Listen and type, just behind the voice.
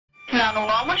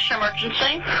911, what's your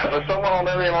emergency? Someone on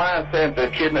the other line said they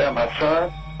kidnapped my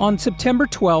son. On September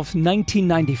 12,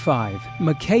 1995,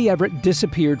 McKay Everett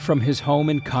disappeared from his home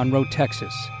in Conroe,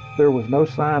 Texas. There was no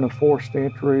sign of forced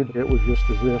entry. It was just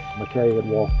as if McKay had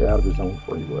walked out of his own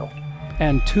free will.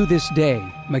 And to this day,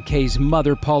 McKay's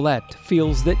mother, Paulette,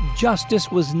 feels that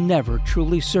justice was never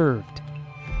truly served.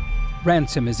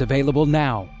 Ransom is available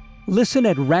now. Listen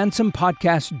at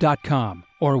ransompodcast.com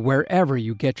or wherever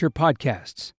you get your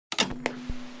podcasts.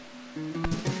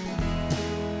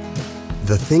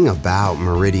 The thing about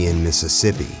Meridian,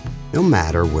 Mississippi, no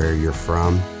matter where you're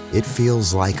from, it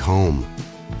feels like home.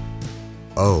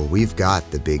 Oh, we've got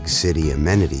the big city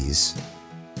amenities,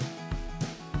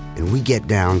 and we get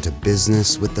down to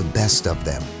business with the best of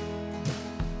them.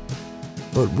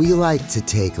 But we like to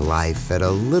take life at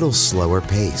a little slower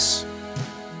pace.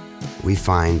 We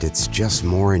find it's just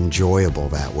more enjoyable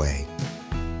that way.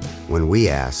 When we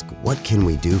ask, what can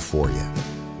we do for you?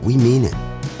 We mean it.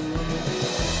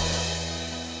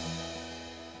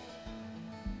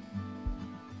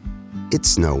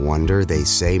 It's no wonder they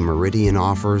say Meridian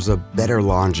offers a better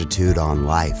longitude on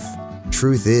life.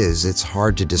 Truth is, it's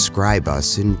hard to describe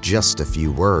us in just a few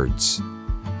words.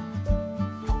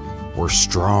 We're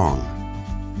strong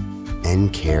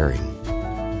and caring.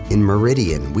 In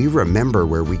Meridian, we remember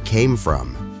where we came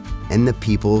from and the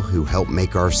people who helped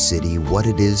make our city what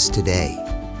it is today.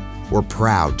 We're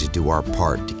proud to do our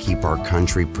part to keep our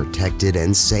country protected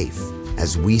and safe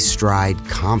as we stride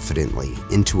confidently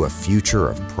into a future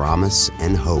of promise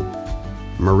and hope.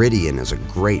 Meridian is a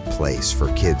great place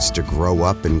for kids to grow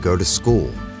up and go to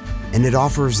school, and it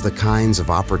offers the kinds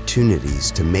of opportunities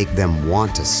to make them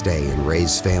want to stay and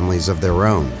raise families of their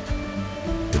own,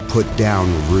 to put down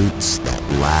roots that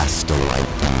last a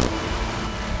lifetime.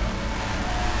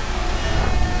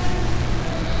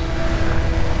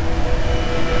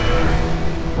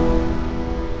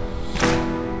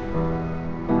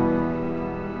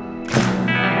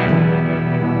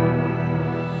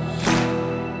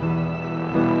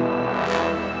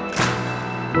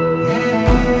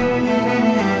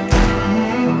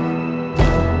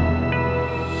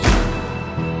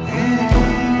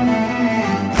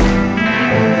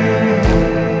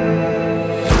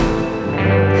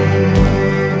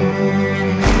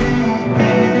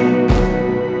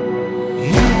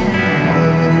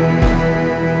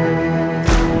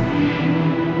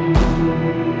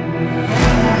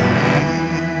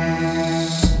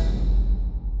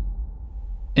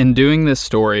 In doing this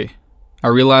story, I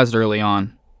realized early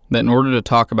on that in order to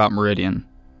talk about Meridian,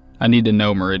 I need to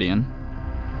know Meridian.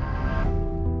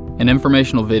 An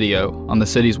informational video on the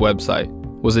city's website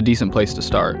was a decent place to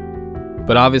start,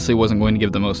 but obviously wasn't going to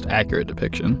give the most accurate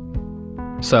depiction.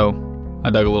 So,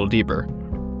 I dug a little deeper.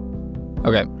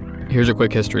 Okay, here's a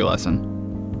quick history lesson.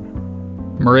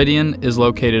 Meridian is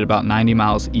located about 90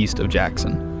 miles east of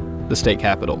Jackson, the state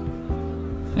capital,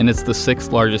 and it's the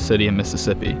 6th largest city in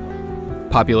Mississippi.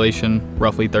 Population,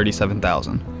 roughly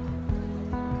 37,000.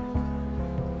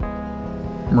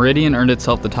 Meridian earned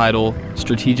itself the title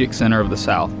Strategic Center of the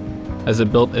South as it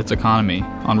built its economy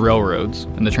on railroads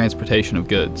and the transportation of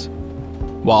goods,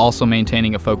 while also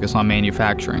maintaining a focus on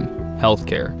manufacturing,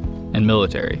 healthcare, and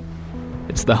military.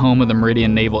 It's the home of the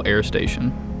Meridian Naval Air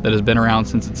Station that has been around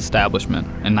since its establishment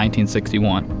in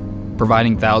 1961,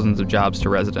 providing thousands of jobs to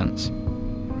residents.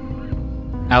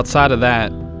 Outside of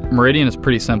that, Meridian is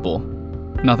pretty simple.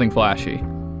 Nothing flashy.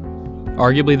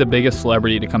 Arguably the biggest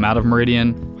celebrity to come out of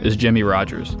Meridian is Jimmie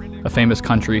Rodgers, a famous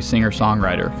country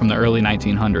singer-songwriter from the early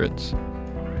 1900s.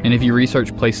 And if you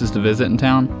research places to visit in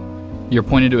town, you're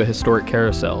pointed to a historic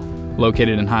carousel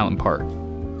located in Highland Park.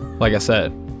 Like I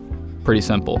said, pretty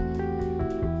simple.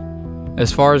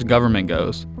 As far as government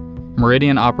goes,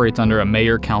 Meridian operates under a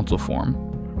mayor-council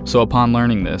form. So upon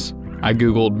learning this, I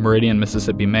Googled Meridian,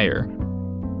 Mississippi mayor.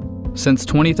 Since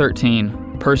 2013,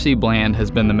 Percy Bland has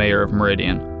been the mayor of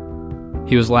Meridian.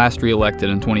 He was last re-elected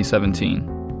in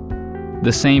 2017.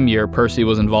 The same year, Percy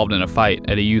was involved in a fight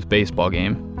at a youth baseball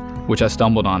game, which I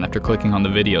stumbled on after clicking on the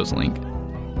video's link.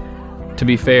 To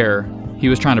be fair, he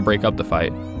was trying to break up the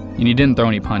fight, and he didn't throw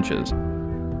any punches,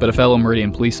 but a fellow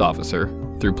Meridian police officer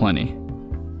threw plenty.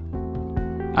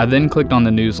 I then clicked on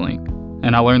the news link,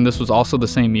 and I learned this was also the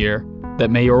same year that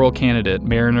mayoral candidate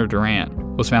Mariner Durant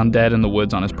was found dead in the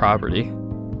woods on his property.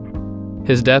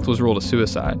 His death was ruled a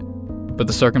suicide, but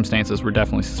the circumstances were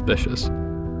definitely suspicious.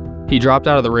 He dropped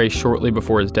out of the race shortly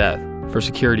before his death for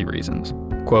security reasons.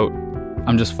 Quote,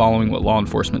 "I'm just following what law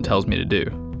enforcement tells me to do."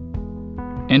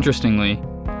 Interestingly,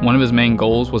 one of his main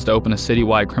goals was to open a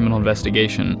citywide criminal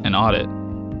investigation and audit,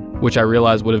 which I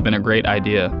realized would have been a great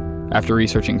idea after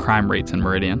researching crime rates in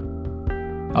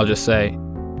Meridian. I'll just say,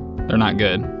 they're not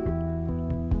good.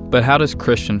 But how does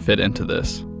Christian fit into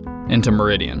this? Into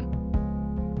Meridian?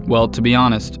 Well, to be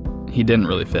honest, he didn't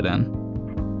really fit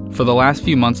in. For the last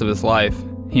few months of his life,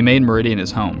 he made Meridian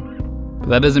his home, but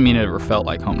that doesn't mean it ever felt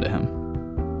like home to him.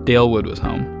 Dalewood was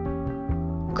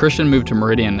home. Christian moved to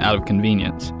Meridian out of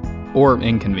convenience, or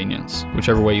inconvenience,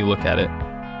 whichever way you look at it.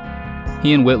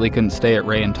 He and Whitley couldn't stay at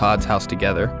Ray and Todd's house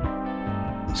together,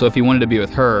 so if he wanted to be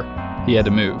with her, he had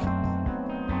to move.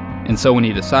 And so when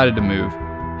he decided to move,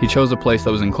 he chose a place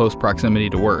that was in close proximity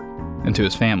to work and to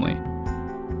his family.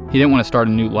 He didn't want to start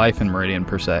a new life in Meridian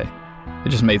per se. It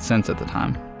just made sense at the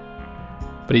time.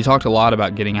 But he talked a lot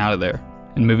about getting out of there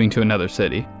and moving to another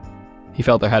city. He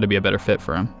felt there had to be a better fit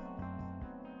for him.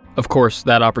 Of course,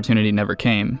 that opportunity never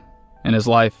came, and his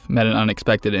life met an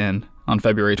unexpected end on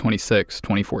February 26,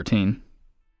 2014.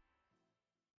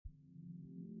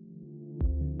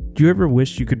 Do you ever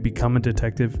wish you could become a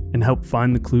detective and help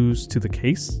find the clues to the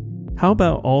case? How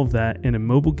about all of that in a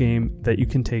mobile game that you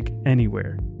can take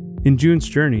anywhere? In June's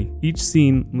Journey, each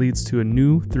scene leads to a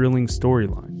new, thrilling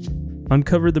storyline.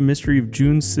 Uncover the mystery of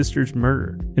June's sister's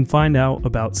murder and find out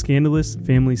about scandalous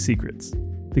family secrets.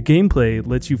 The gameplay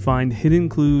lets you find hidden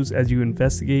clues as you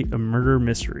investigate a murder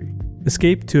mystery.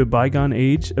 Escape to a bygone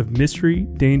age of mystery,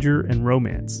 danger, and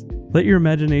romance. Let your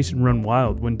imagination run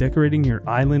wild when decorating your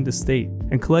island estate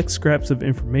and collect scraps of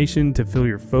information to fill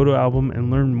your photo album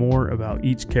and learn more about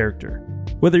each character.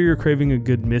 Whether you're craving a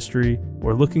good mystery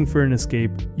or looking for an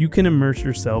escape, you can immerse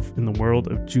yourself in the world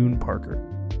of June Parker.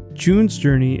 June's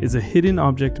Journey is a hidden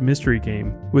object mystery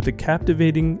game with a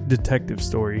captivating detective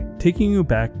story taking you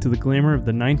back to the glamour of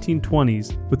the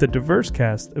 1920s with a diverse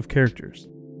cast of characters.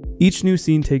 Each new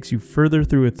scene takes you further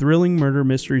through a thrilling murder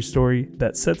mystery story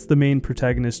that sets the main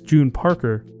protagonist, June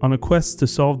Parker, on a quest to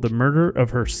solve the murder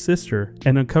of her sister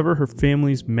and uncover her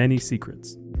family's many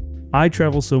secrets. I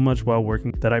travel so much while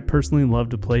working that I personally love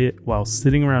to play it while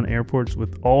sitting around airports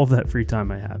with all that free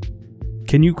time I have.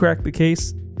 Can you crack the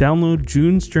case? Download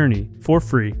June's Journey for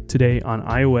free today on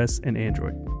iOS and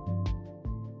Android.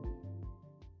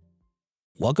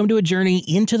 Welcome to a journey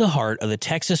into the heart of the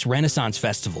Texas Renaissance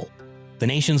Festival, the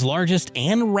nation's largest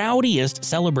and rowdiest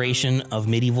celebration of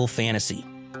medieval fantasy.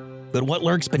 But what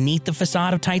lurks beneath the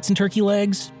facade of tights and turkey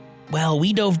legs? Well,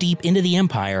 we dove deep into the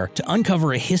empire to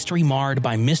uncover a history marred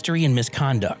by mystery and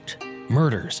misconduct,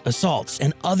 murders, assaults,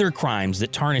 and other crimes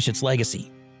that tarnish its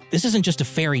legacy. This isn't just a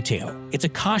fairy tale, it's a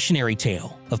cautionary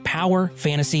tale of power,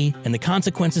 fantasy, and the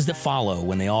consequences that follow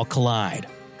when they all collide.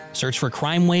 Search for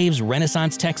Crime Waves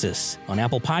Renaissance Texas on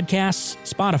Apple Podcasts,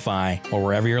 Spotify, or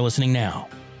wherever you're listening now.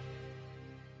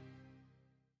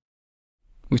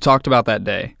 We've talked about that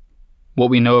day, what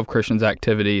we know of Christian's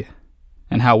activity,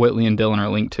 and how Whitley and Dylan are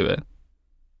linked to it.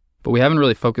 But we haven't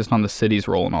really focused on the city's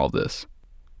role in all of this,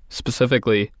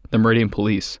 specifically the Meridian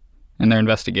Police and their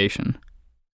investigation.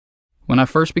 When I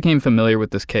first became familiar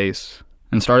with this case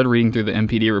and started reading through the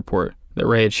MPD report that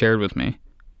Ray had shared with me,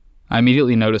 I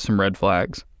immediately noticed some red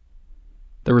flags.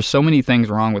 There were so many things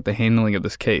wrong with the handling of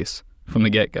this case from the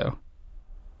get-go.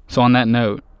 So on that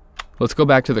note, let's go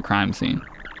back to the crime scene,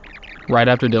 right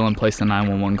after Dylan placed the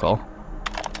 911 call.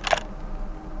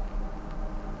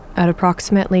 At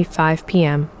approximately 5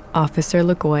 p.m., Officer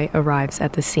Lagoy arrives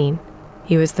at the scene.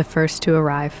 He was the first to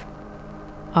arrive.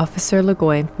 Officer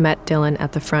Lagoy met Dylan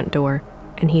at the front door,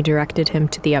 and he directed him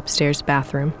to the upstairs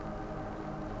bathroom.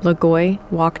 Lagoy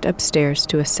walked upstairs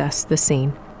to assess the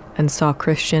scene and saw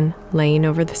Christian laying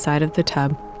over the side of the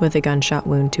tub with a gunshot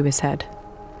wound to his head.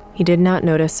 He did not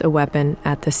notice a weapon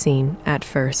at the scene at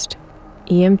first.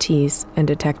 EMTs and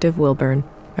Detective Wilburn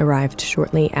arrived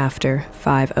shortly after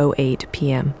 5:08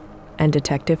 p.m., and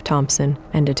Detective Thompson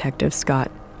and Detective Scott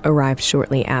arrived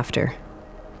shortly after.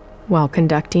 While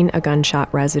conducting a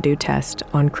gunshot residue test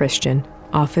on Christian,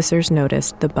 officers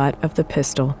noticed the butt of the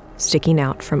pistol sticking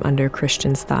out from under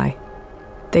Christian's thigh.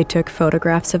 They took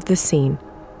photographs of the scene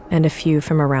and a few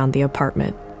from around the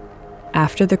apartment.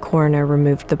 After the coroner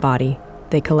removed the body,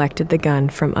 they collected the gun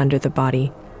from under the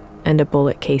body and a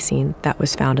bullet casing that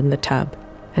was found in the tub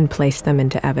and placed them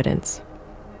into evidence.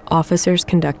 Officers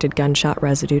conducted gunshot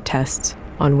residue tests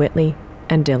on Whitley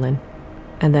and Dylan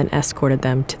and then escorted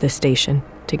them to the station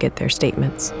to get their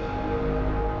statements.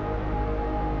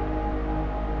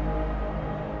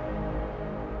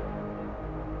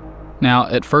 Now,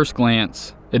 at first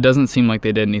glance, it doesn't seem like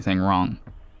they did anything wrong.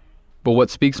 But what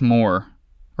speaks more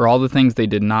are all the things they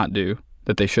did not do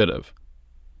that they should have.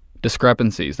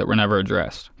 Discrepancies that were never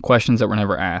addressed, questions that were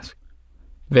never asked,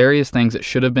 various things that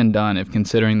should have been done if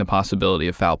considering the possibility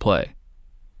of foul play.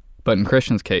 But in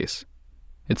Christian's case,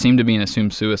 it seemed to be an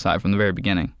assumed suicide from the very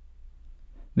beginning.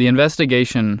 The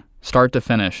investigation, start to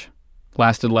finish,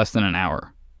 lasted less than an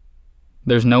hour.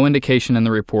 There's no indication in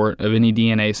the report of any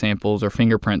DNA samples or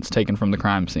fingerprints taken from the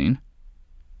crime scene.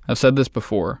 I've said this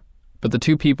before, but the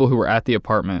two people who were at the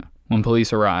apartment when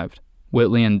police arrived,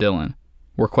 Whitley and Dillon,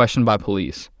 were questioned by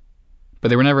police, but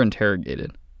they were never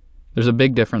interrogated. There's a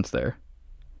big difference there.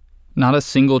 Not a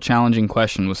single challenging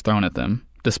question was thrown at them,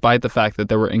 despite the fact that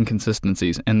there were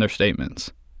inconsistencies in their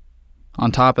statements.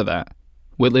 On top of that,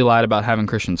 Whitley lied about having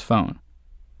Christian's phone,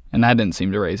 and that didn't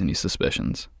seem to raise any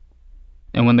suspicions.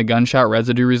 And when the gunshot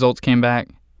residue results came back,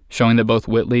 showing that both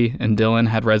Whitley and Dillon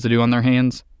had residue on their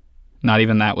hands, not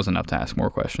even that was enough to ask more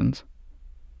questions.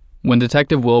 When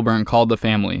Detective Wilburn called the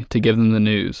family to give them the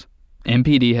news,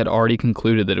 MPD had already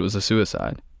concluded that it was a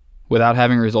suicide, without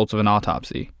having results of an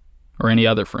autopsy or any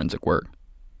other forensic work.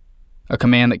 A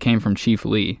command that came from Chief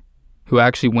Lee, who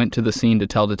actually went to the scene to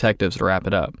tell detectives to wrap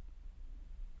it up.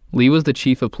 Lee was the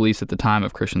chief of police at the time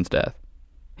of Christian's death.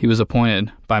 He was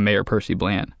appointed by Mayor Percy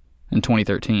Bland in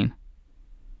 2013.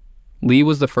 Lee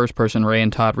was the first person Ray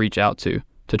and Todd reached out to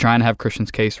try and have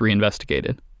Christian's case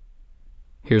reinvestigated.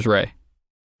 Here's Ray.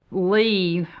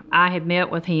 Lee, I had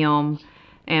met with him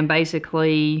and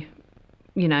basically,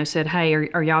 said, hey,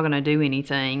 are y'all going to do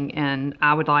anything? And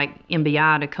I would like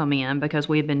MBI to come in because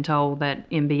we had been told that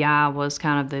MBI was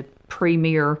kind of the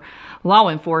premier law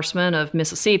enforcement of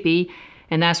Mississippi,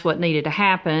 and that's what needed to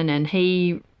happen. And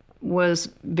he was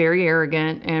very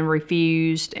arrogant and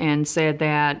refused and said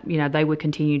that, they would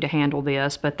continue to handle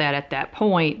this, but that at that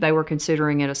point they were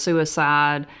considering it a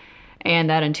suicide and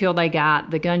that until they got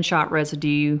the gunshot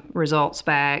residue results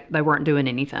back, they weren't doing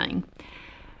anything.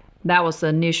 That was the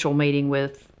initial meeting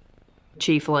with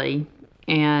Chief Lee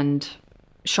and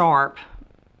Sharp,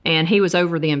 and he was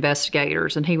over the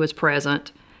investigators and he was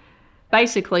present.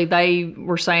 Basically, they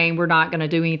were saying we're not going to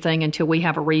do anything until we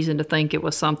have a reason to think it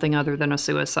was something other than a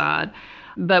suicide.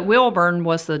 But Wilburn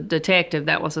was the detective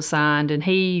that was assigned, and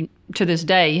he, to this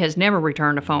day, has never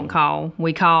returned a phone call.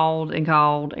 We called and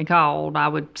called and called, I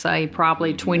would say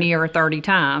probably 20 or 30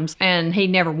 times, and he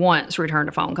never once returned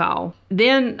a phone call.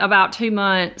 Then about 2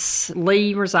 months,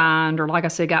 Lee resigned, or like I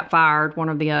said, got fired, one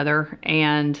or the other,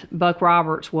 and Buck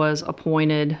Roberts was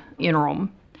appointed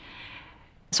interim.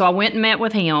 So I went and met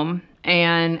with him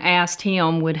and asked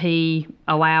him would he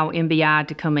allow MBI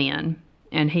to come in.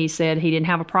 And he said he didn't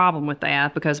have a problem with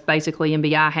that because basically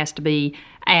MBI has to be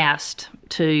asked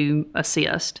to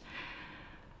assist.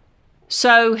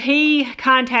 So he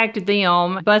contacted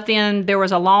them, but then there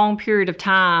was a long period of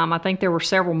time, I think there were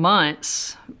several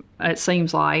months, it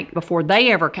seems like, before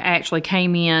they ever actually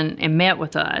came in and met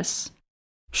with us.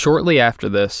 Shortly after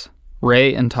this,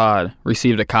 Ray and Todd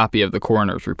received a copy of the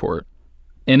coroner's report.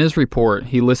 In his report,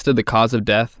 he listed the cause of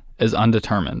death as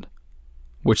undetermined,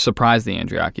 which surprised the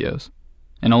Andriacchios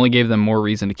and only gave them more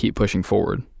reason to keep pushing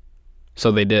forward.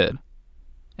 So they did.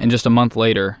 And just a month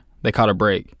later, they caught a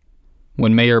break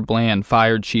when Mayor Bland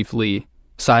fired Chief Lee,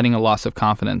 citing a loss of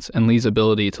confidence in Lee's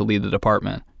ability to lead the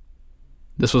department.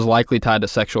 This was likely tied to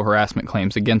sexual harassment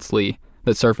claims against Lee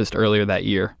that surfaced earlier that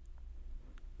year.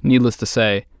 Needless to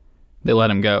say, they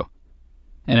let him go.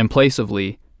 And in place of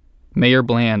Lee, Mayor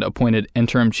Bland appointed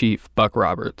interim chief Buck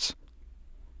Roberts.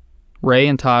 Ray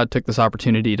and Todd took this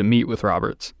opportunity to meet with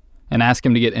Roberts and ask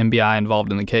him to get MBI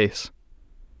involved in the case.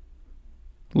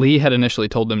 Lee had initially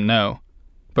told them no,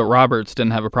 but Roberts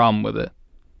didn't have a problem with it,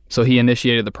 so he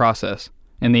initiated the process,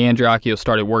 and the Andriacchios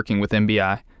started working with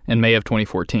MBI in May of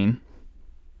 2014.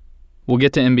 We'll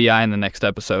get to MBI in the next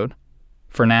episode.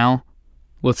 For now,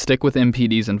 let's stick with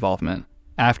MPD's involvement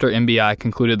after MBI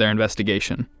concluded their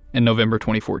investigation in November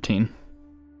 2014.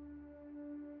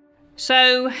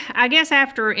 So I guess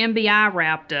after MBI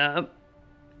wrapped up,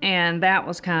 and that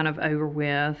was kind of over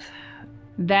with,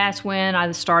 that's when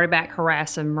I started back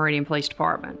harassing Meridian Police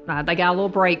Department. They got a little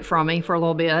break from me for a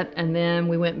little bit, and then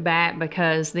we went back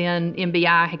because then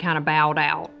MBI had kind of bowed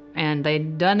out. And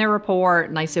they'd done their report,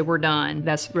 and they said, we're done.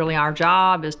 That's really our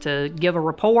job, is to give a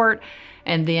report,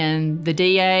 and then the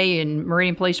DA and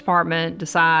Meridian Police Department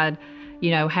decide,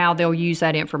 how they'll use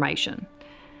that information.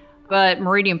 But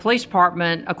Meridian Police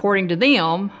Department, according to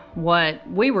them, what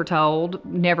we were told,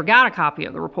 never got a copy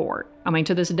of the report.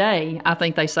 To this day, I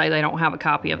think they say they don't have a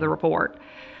copy of the report.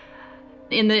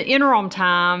 In the interim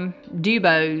time,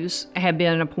 Dubose had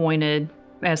been appointed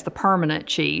as the permanent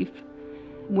chief.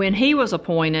 When he was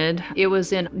appointed, it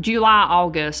was in July,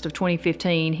 August of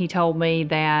 2015, he told me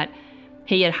that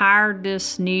he had hired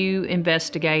this new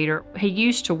investigator. He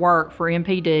used to work for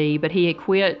MPD, but he had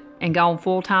quit and gone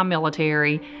full-time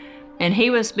military, and he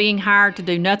was being hired to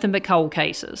do nothing but cold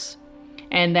cases,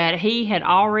 and that he had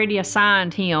already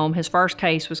assigned him, his first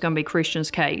case was going to be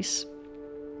Christian's case.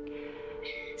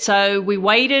 So we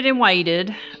waited and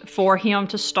waited for him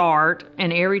to start,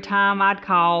 and every time I'd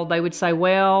call, they would say,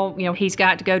 well, he's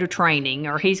got to go to training,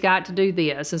 or he's got to do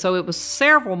this. And so it was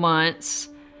several months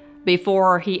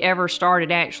before he ever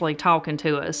started actually talking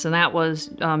to us, and that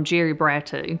was Jerry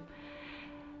Bratu.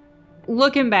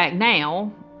 Looking back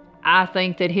now, I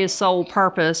think that his sole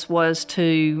purpose was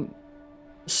to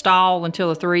stall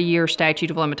until the 3-year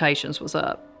statute of limitations was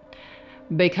up,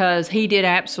 because he did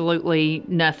absolutely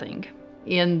nothing.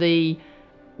 In the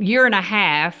year and a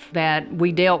half that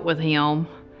we dealt with him,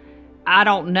 I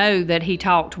don't know that he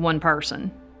talked to one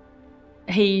person.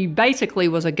 He basically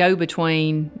was a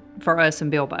go-between for us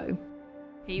and Bilbo.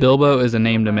 Bilbo is a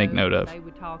name to make note of.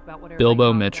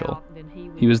 Bilbo Mitchell.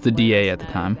 He was the DA at the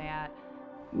time.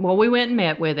 Well, we went and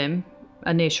met with him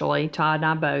initially, Todd and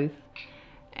I both.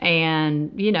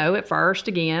 And, at first,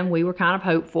 again, we were kind of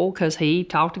hopeful because he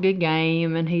talked a good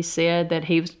game, and he said that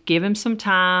he was give him some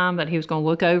time, that he was going to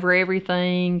look over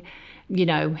everything.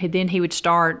 Then he would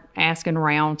start asking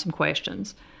around some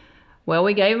questions. Well,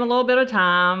 we gave him a little bit of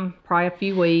time, probably a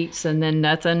few weeks, and then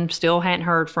nothing, still hadn't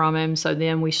heard from him. So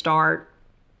then we start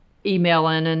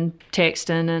emailing and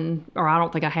texting, or I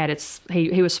don't think I had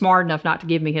he was smart enough not to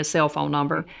give me his cell phone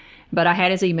number, but I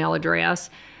had his email address.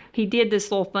 He did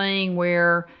this little thing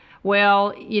where,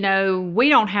 well, we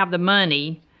don't have the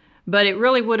money, but it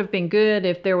really would have been good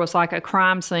if there was like a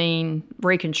crime scene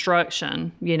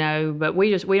reconstruction, but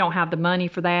we don't have the money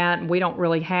for that, and we don't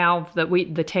really have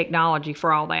the technology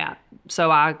for all that.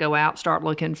 So I go out, start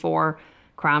looking for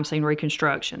crime scene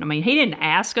reconstruction. I mean, he didn't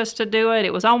ask us to do it.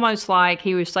 It was almost like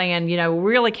he was saying, we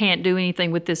really can't do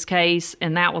anything with this case,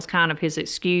 and that was kind of his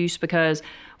excuse because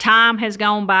time has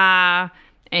gone by,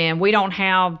 and we don't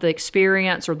have the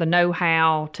experience or the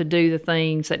know-how to do the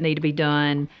things that need to be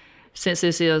done since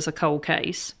this is a cold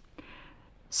case.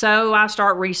 So I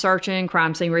start researching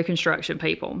crime scene reconstruction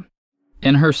people.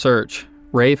 In her search,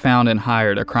 Ray found and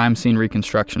hired a crime scene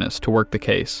reconstructionist to work the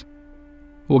case.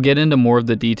 We'll get into more of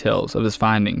the details of his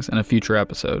findings in a future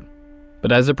episode,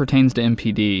 but as it pertains to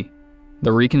MPD,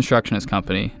 the reconstructionist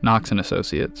company, Knox &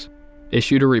 Associates,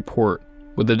 issued a report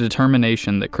with the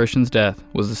determination that Christian's death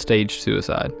was a staged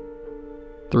suicide.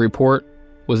 The report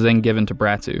was then given to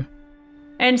Bratu.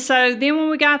 And so then when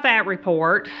we got that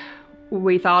report,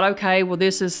 we thought, okay, well,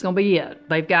 this is going to be it.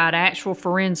 They've got actual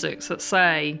forensics that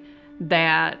say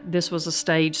that this was a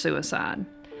staged suicide.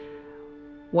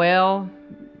 Well,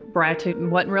 Bratu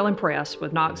wasn't real impressed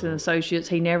with Knox & Associates.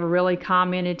 He never really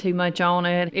commented too much on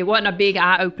it. It wasn't a big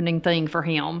eye-opening thing for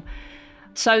him.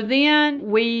 So then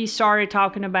we started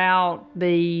talking about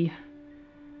the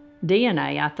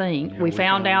DNA, I think. We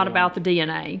found out about the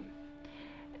DNA,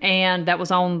 and that was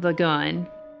on the gun.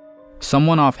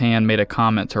 Someone offhand made a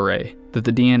comment to Ray that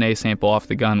the DNA sample off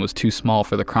the gun was too small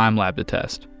for the crime lab to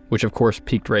test, which of course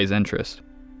piqued Ray's interest.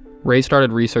 Ray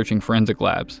started researching forensic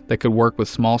labs that could work with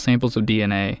small samples of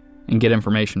DNA and get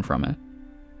information from it.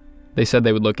 They said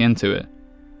they would look into it,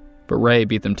 but Ray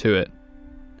beat them to it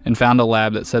and found a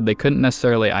lab that said they couldn't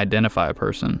necessarily identify a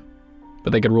person, but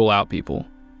they could rule out people,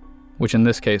 which in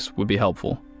this case would be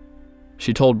helpful.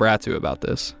 She told Bratu about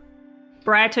this.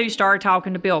 Bratu started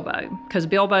talking to Bilbo, because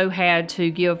Bilbo had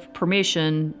to give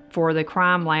permission for the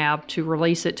crime lab to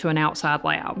release it to an outside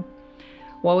lab.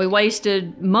 Well, we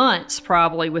wasted months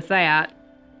probably with that.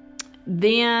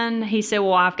 Then he said,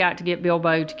 well, I've got to get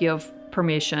Bilbo to give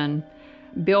permission.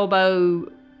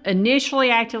 Bilbo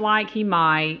initially acted like he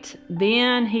might.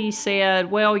 Then he said,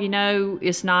 well,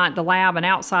 it's not the lab, an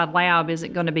outside lab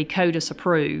isn't going to be CODIS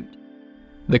approved.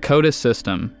 The CODIS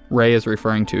system Ray is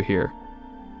referring to here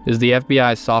is the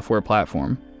FBI's software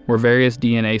platform where various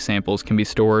DNA samples can be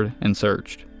stored and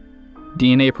searched.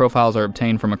 DNA profiles are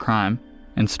obtained from a crime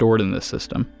and stored in this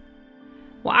system.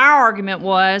 Well, our argument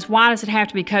was, why does it have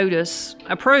to be CODIS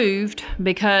approved?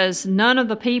 Because none of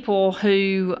the people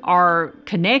who are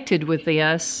connected with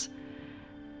this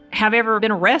have ever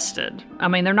been arrested. I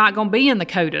mean, they're not going to be in the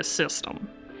CODIS system.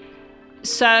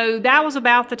 So that was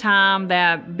about the time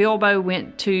that Bilbo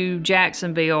went to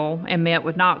Jacksonville and met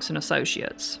with Knox &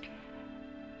 Associates.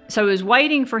 So it was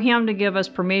waiting for him to give us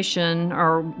permission,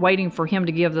 or waiting for him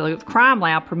to give the crime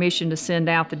lab permission to send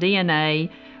out the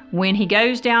DNA, when he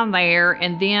goes down there,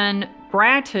 and then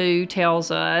Bratu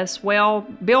tells us, well,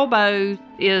 Bilbo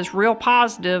is real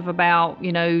positive about,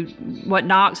 what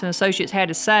Knox & Associates had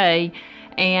to say,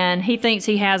 and he thinks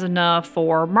he has enough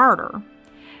for murder.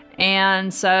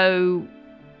 And so,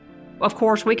 of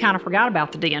course, we kind of forgot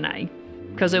about the DNA,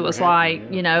 because it was like,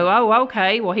 oh,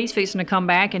 okay, well, he's fixing to come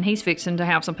back, and he's fixing to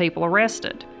have some people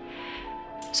arrested.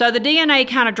 So the DNA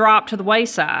kind of dropped to the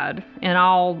wayside and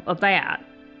all of that.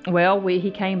 Well,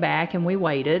 he came back and we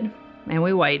waited, and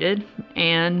we waited,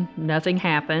 and nothing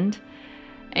happened.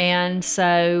 And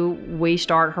so we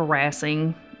start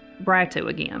harassing Bratu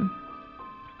again.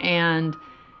 And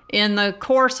in the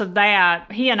course of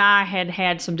that, he and I had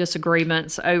had some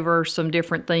disagreements over some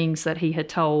different things that he had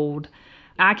told.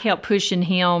 I kept pushing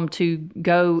him to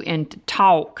go and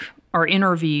talk or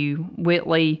interview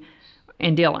Whitley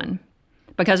and Dylan,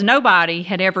 because nobody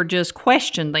had ever just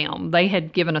questioned them. They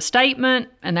had given a statement,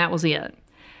 and that was it.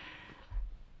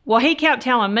 Well, he kept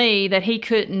telling me that he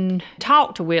couldn't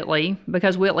talk to Whitley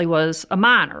because Whitley was a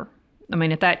minor. I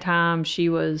mean, at that time, she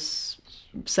was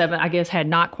 7, I guess, had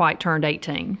not quite turned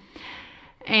 18.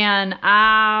 And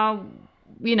I,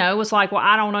 was like, well,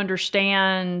 I don't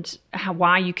understand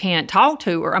why you can't talk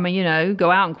to her. I mean, go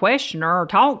out and question her or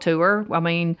talk to her. I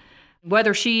mean,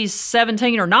 whether she's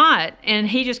 17 or not. And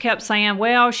he just kept saying,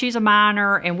 well, she's a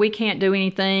minor and we can't do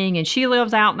anything. And she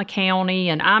lives out in the county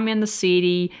and I'm in the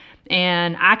city.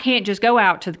 And I can't just go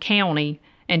out to the county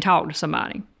and talk to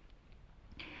somebody.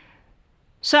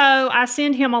 So I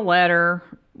send him a letter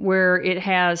where it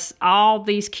has all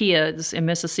these kids in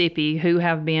Mississippi who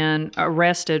have been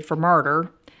arrested for murder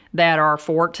that are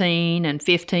 14 and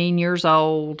 15 years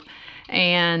old.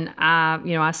 And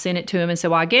I sent it to him and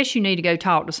said, well, I guess you need to go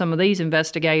talk to some of these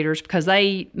investigators because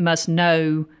they must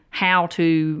know how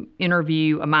to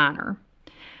interview a minor.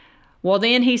 Well,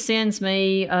 then he sends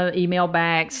me an email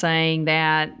back saying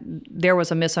that there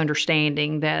was a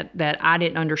misunderstanding, that I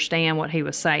didn't understand what he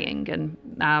was saying. And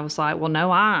I was like, well,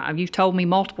 no, you've told me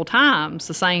multiple times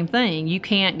the same thing. You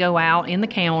can't go out in the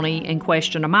county and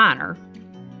question a minor.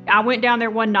 I went down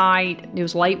there one night. It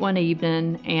was late one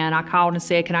evening, and I called and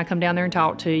said, can I come down there and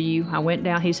talk to you? I went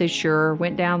down. He said, sure.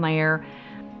 Went down there.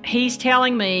 He's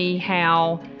telling me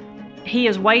how he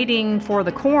is waiting for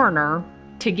the coroner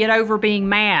to get over being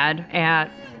mad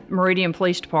at Meridian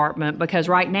Police Department, because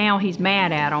right now he's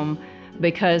mad at them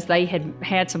because they had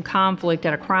had some conflict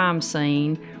at a crime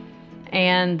scene,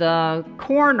 and the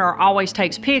coroner always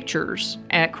takes pictures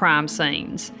at crime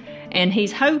scenes, and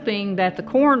he's hoping that the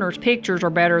coroner's pictures are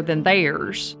better than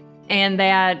theirs, and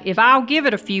that if I'll give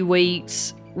it a few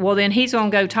weeks, well, then he's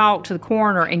going to go talk to the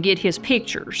coroner and get his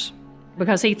pictures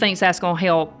because he thinks that's going to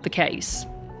help the case.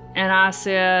 And I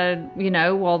said,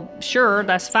 well, sure,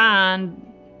 that's fine,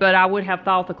 but I would have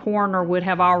thought the coroner would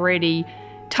have already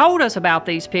told us about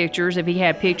these pictures if he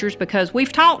had pictures, because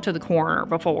we've talked to the coroner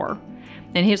before.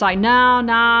 And he was like,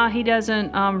 no, he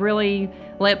doesn't really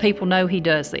let people know he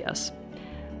does this.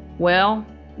 Well,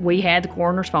 we had the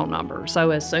coroner's phone number.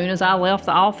 So as soon as I left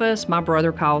the office, my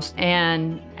brother calls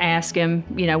and asks him,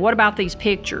 what about these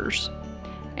pictures?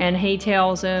 And he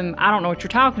tells him, I don't know what you're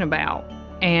talking about.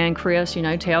 And Chris,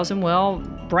 tells him, well,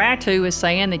 Bratu is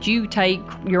saying that you take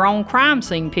your own crime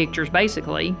scene pictures,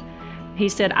 basically. He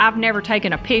said, I've never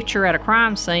taken a picture at a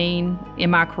crime scene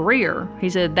in my career. He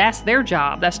said, that's their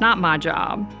job. That's not my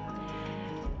job.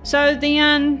 So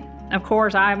then, of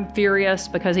course, I'm furious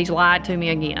because he's lied to me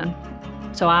again.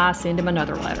 So I send him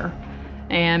another letter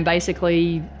and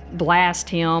basically blast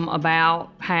him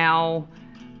about how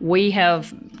we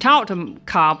have talked to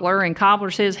Cobbler, and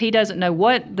Cobbler says he doesn't know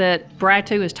what that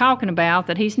Bratu is talking about,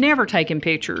 that he's never taken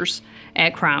pictures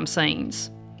at crime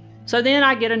scenes. So then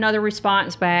I get another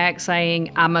response back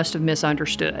saying I must have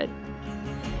misunderstood.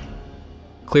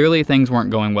 Clearly things weren't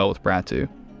going well with Bratu.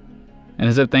 And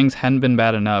as if things hadn't been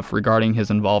bad enough regarding his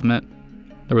involvement,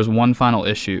 there was one final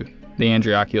issue the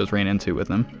Andriacchios ran into with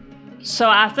him. So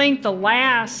I think the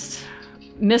last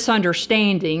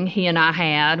misunderstanding he and I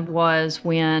had was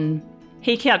when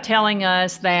he kept telling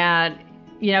us that,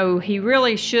 he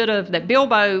really should have, that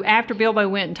Bilbo, after Bilbo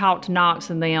went and talked to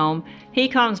Knox and them, he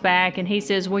comes back and he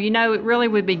says, well, it really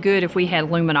would be good if we had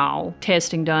luminol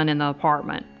testing done in the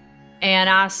apartment. And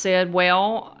I said,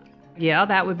 well, yeah,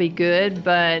 that would be good,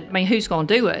 but who's going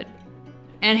to do it?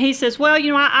 And he says, well,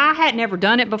 I had never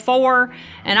done it before,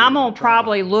 and I'm going to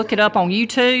probably look it up on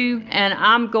YouTube, and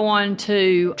I'm going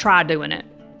to try doing it.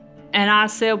 And I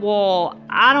said, well,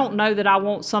 I don't know that I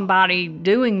want somebody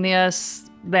doing this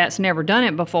that's never done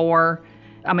it before.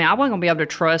 I wasn't going to be able to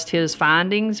trust his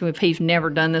findings if he's never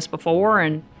done this before.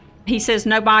 And he says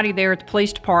nobody there at the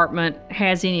police department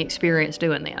has any experience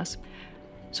doing this.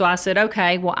 So I said,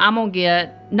 okay, well, I'm going to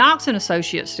get Knox and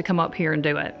Associates to come up here and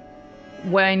do it.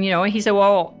 When, he said,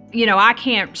 well, I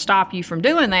can't stop you from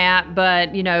doing that, but,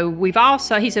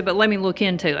 he said, but let me look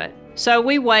into it. So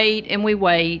we wait, and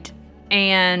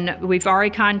we've already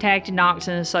contacted Knox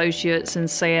and Associates and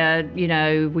said,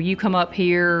 will you come up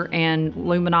here and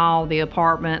luminol the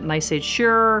apartment? And they said,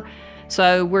 sure.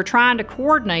 So we're trying to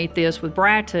coordinate this with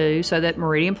Bratu so that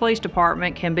Meridian Police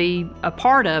Department can be a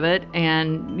part of it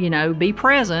and, be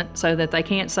present so that they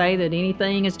can't say that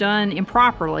anything is done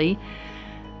improperly.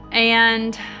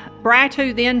 And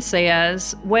Bratu then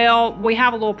says, well, we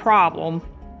have a little problem.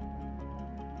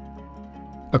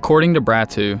 According to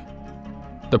Bratu,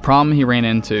 the problem he ran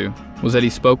into was that he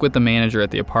spoke with the manager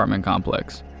at the apartment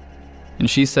complex, and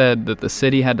she said that the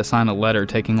city had to sign a letter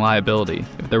taking liability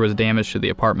if there was damage to the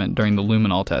apartment during the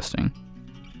luminol testing,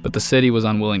 but the city was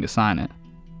unwilling to sign it.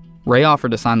 Ray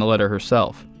offered to sign the letter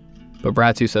herself, but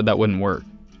Bratu said that wouldn't work.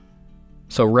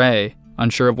 So Ray,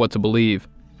 unsure of what to believe,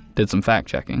 did some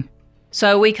fact-checking.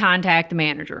 So we contact the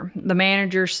manager. The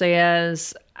manager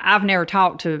says, I've never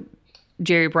talked to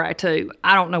Jerry Bratu.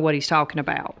 I don't know what he's talking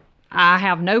about. I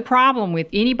have no problem with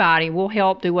anybody. We'll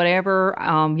help do whatever.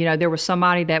 There was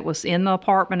somebody that was in the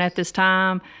apartment at this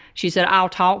time. She said, I'll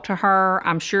talk to her.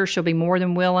 I'm sure she'll be more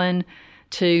than willing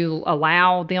to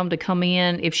allow them to come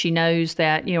in if she knows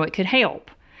that, it could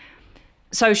help.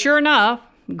 So sure enough,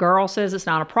 girl says it's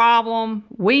not a problem.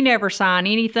 We never sign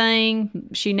anything.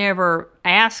 She never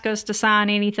asked us to sign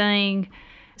anything.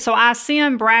 So I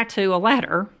send Bratu a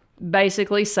letter,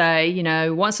 basically say,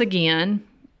 once again,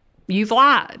 you've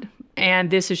lied.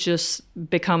 And this is just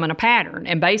becoming a pattern.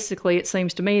 And basically, it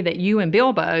seems to me that you and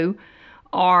Bilbo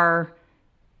are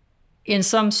in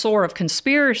some sort of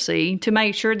conspiracy to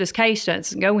make sure this case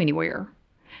doesn't go anywhere.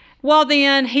 Well,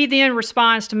 then, he then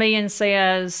responds to me and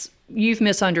says, you've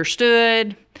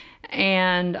misunderstood,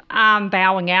 and I'm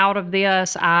bowing out of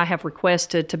this. I have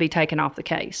requested to be taken off the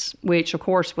case, which, of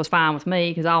course, was fine with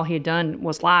me because all he had done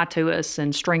was lie to us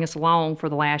and string us along for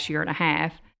the last year and a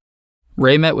half.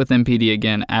 Ray met with MPD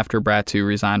again after Bratu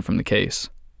resigned from the case.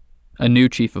 A new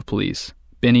chief of police,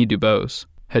 Benny Dubose,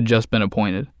 had just been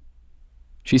appointed.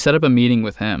 She set up a meeting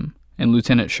with him and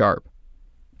Lieutenant Sharp,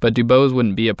 but Dubose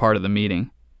wouldn't be a part of the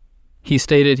meeting. He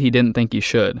stated he didn't think he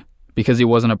should because he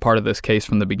wasn't a part of this case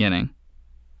from the beginning.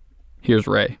 Here's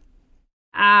Ray.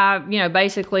 I,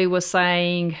 basically was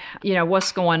saying,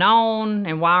 what's going on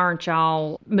and why aren't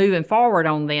y'all moving forward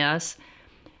on this?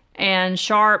 And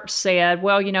Sharp said,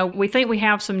 well, we think we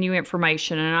have some new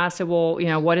information. And I said, well,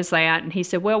 what is that? And he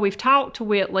said, well, we've talked to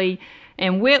Whitley,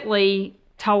 and Whitley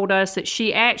told us that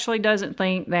she actually doesn't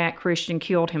think that Christian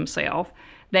killed himself,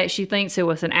 that she thinks it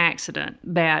was an accident,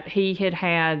 that he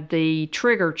had the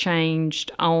trigger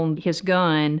changed on his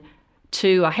gun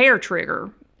to a hair trigger,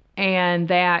 and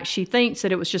that she thinks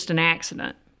that it was just an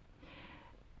accident.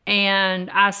 And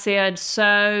I said,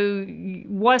 so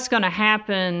what's going to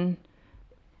happen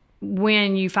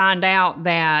when you find out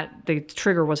that the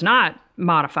trigger was not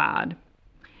modified?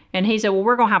 And he said, well,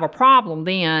 we're going to have a problem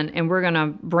then, and we're going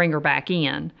to bring her back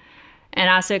in. And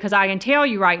I said, because I can tell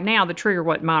you right now the trigger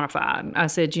wasn't modified. I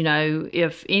said,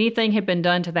 if anything had been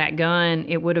done to that gun,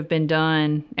 it would have been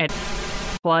done at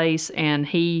place, and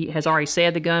he has already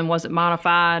said the gun wasn't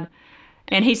modified.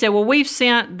 And he said, well, we've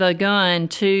sent the gun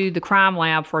to the crime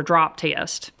lab for a drop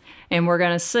test, and we're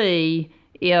going to see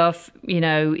if,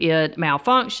 it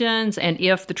malfunctions and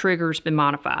if the trigger's been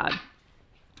modified.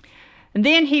 And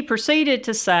then he proceeded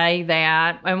to say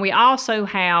that, and we also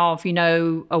have,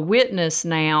 a witness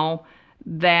now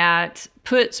that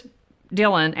puts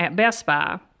Dylan at Best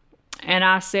Buy. And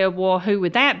I said, well, who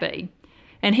would that be?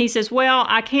 And he says, well,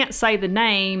 I can't say the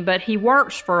name, but he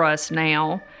works for us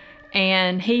now,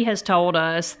 and he has told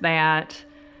us that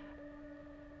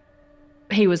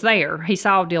he was there. He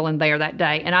saw Dylan there that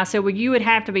day. And I said, well, you would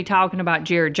have to be talking about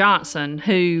Jared Johnson,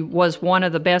 who was one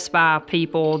of the Best Buy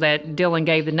people that Dylan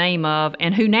gave the name of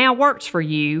and who now works for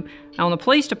you on the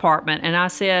police department. And I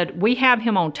said, we have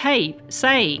him on tape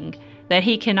saying that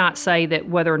he cannot say that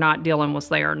whether or not Dylan was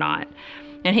there or not.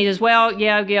 And he says, well,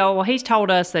 well, he's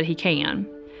told us that he can.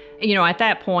 At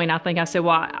that point, I think I said,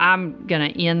 well, I'm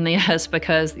going to end this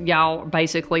because y'all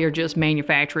basically are just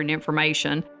manufacturing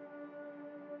information.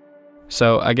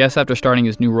 So I guess after starting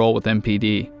his new role with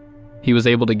MPD, he was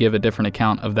able to give a different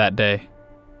account of that day.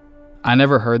 I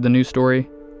never heard the news story,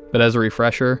 but as a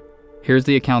refresher, here's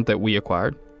the account that we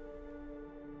acquired.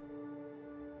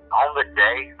 On the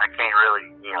day, I can't really,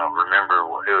 remember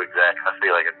who exactly. I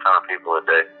feel like a ton of people that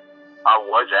day. I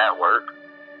was at work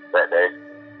that day,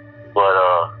 but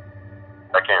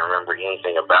I can't remember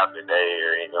anything about the day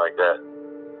or anything like that.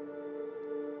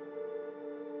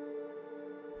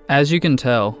 As you can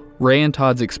tell, Ray and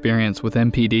Todd's experience with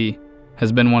MPD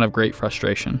has been one of great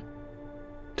frustration.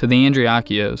 To the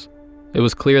Andriacchios, it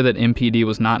was clear that MPD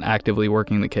was not actively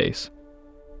working the case.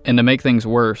 And to make things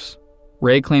worse,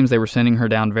 Ray claims they were sending her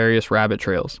down various rabbit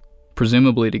trails,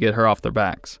 presumably to get her off their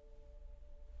backs.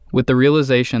 With the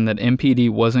realization that MPD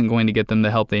wasn't going to get them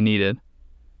the help they needed,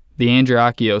 the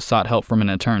Andriacchios sought help from an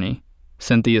attorney,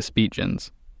 Cynthia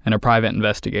Speetgens, and a private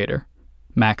investigator,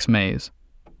 Max Mays.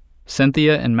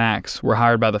 Cynthia and Max were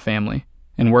hired by the family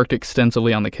and worked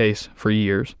extensively on the case for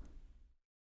years.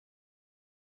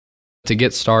 To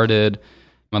get started,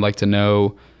 I'd like to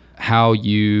know how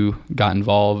you got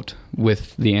involved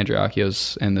with the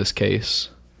Andriacchios in this case.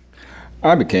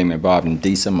 I became involved in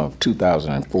December of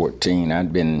 2014.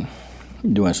 I'd been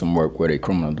doing some work with a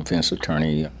criminal defense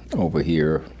attorney over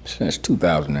here since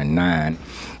 2009.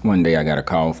 One day I got a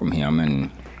call from him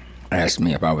and asked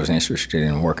me if I was interested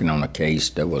in working on a case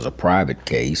that was a private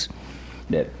case,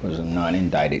 that was a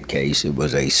non-indicted case. It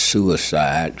was a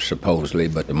suicide, supposedly,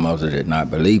 but the mother did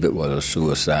not believe it was a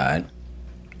suicide.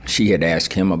 She had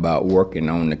asked him about working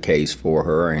on the case for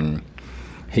her, and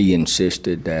he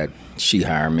insisted that she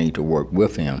hire me to work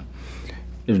with him.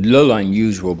 It's a little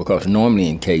unusual because normally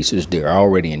in cases they're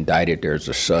already indicted, there's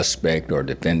a suspect or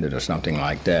defendant or something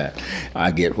like that.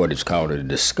 I get what is called a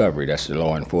discovery, that's the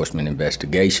law enforcement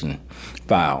investigation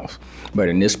files. But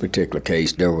in this particular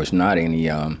case, there was not any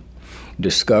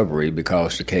discovery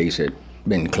because the case had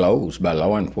been closed by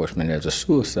law enforcement as a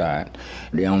suicide.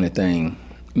 The only thing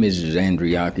Mrs.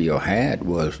 Andriacchio had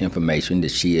was information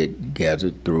that she had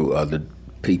gathered through other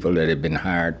people that had been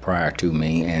hired prior to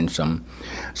me and some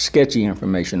sketchy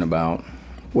information about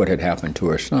what had happened to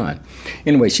her son.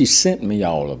 Anyway, she sent me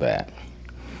all of that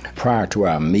prior to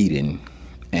our meeting,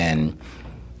 and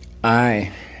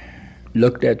I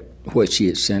looked at what she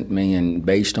had sent me, and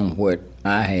based on what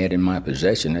I had in my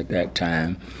possession at that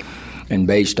time, and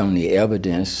based on the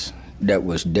evidence that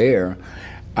was there,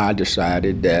 I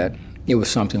decided that it was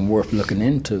something worth looking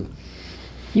into.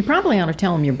 You probably ought to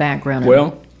tell them your background.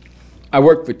 Well, I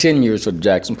worked for 10 years for the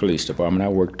Jackson Police Department. I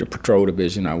worked the patrol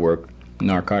division. I worked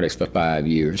narcotics for 5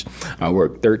 years. I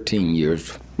worked 13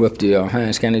 years with the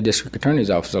Hinds County District Attorney's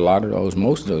Office.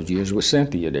 Most of those years with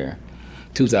Cynthia there.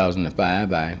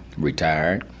 2005, I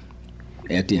retired.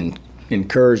 At the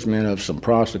encouragement of some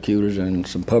prosecutors and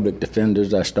some public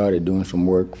defenders, I started doing some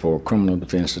work for criminal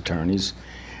defense attorneys,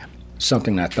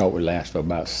 something I thought would last for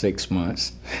about 6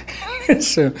 months.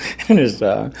 So it's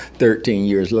 13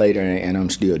 years later, and I'm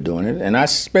still doing it. And I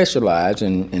specialize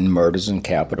in murders and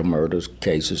capital murders,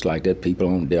 cases like that, people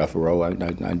on death row. I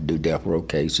do death row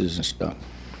cases and stuff.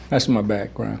 That's my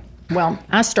background. Well,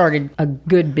 I started a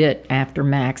good bit after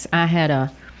Max. I had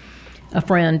a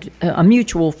friend, a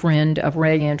mutual friend of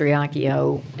Ray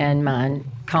Andriacchio and mine,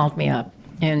 called me up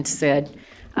and said,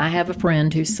 I have a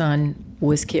friend whose son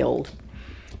was killed,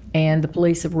 and the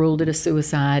police have ruled it a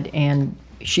suicide, and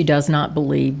she does not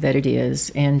believe that it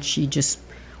is, and she just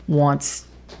wants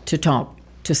to talk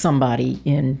to somebody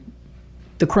in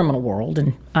the criminal world.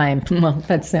 And well,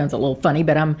 that sounds a little funny,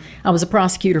 but I was a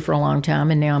prosecutor for a long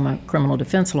time, and now I'm a criminal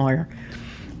defense lawyer.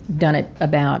 Done it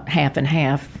about half and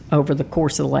half over the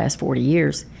course of the last 40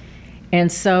 years.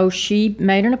 And so she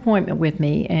made an appointment with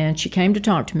me, and she came to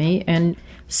talk to me and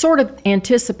sort of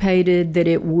anticipated that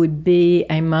it would be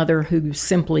a mother who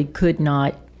simply could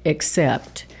not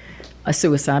accept a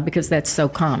suicide because that's so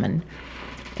common.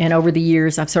 And over the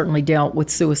years, I've certainly dealt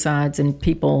with suicides and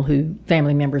people who,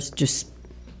 family members, just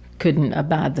couldn't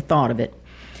abide the thought of it.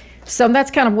 So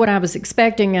that's kind of what I was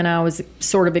expecting, and I was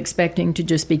sort of expecting to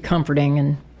just be comforting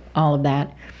and all of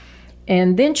that.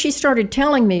 And then she started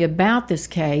telling me about this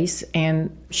case,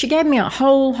 and she gave me a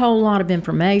whole lot of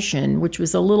information, which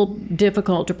was a little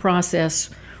difficult to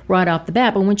process right off the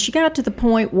bat. But when she got to the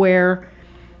point where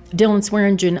Dylan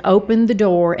Swearingen opened the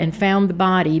door and found the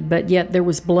body, but yet there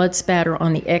was blood spatter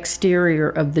on the exterior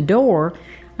of the door,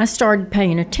 I started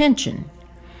paying attention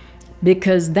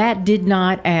because that did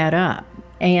not add up.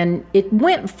 And it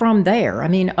went from there. I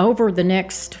mean, over the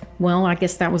next, well, I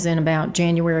guess that was in about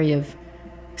January of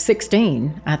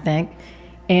 16, I think.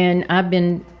 And I've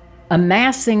been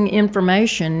amassing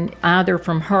information either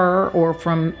from her or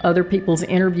from other people's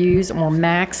interviews or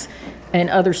Max and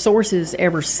other sources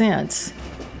ever since.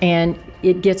 And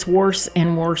it gets worse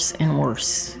and worse and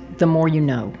worse the more you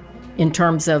know, in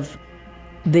terms of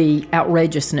the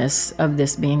outrageousness of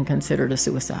this being considered a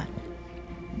suicide.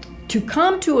 To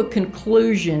come to a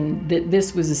conclusion that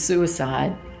this was a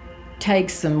suicide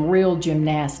takes some real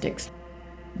gymnastics.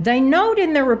 They note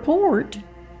in their report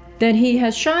that he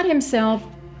has shot himself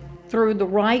through the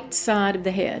right side of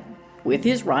the head with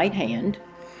his right hand,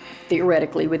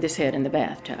 theoretically with his head in the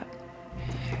bathtub.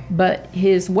 But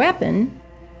his weapon,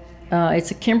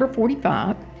 it's a Kimber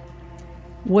 .45,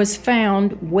 was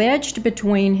found wedged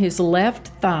between his left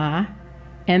thigh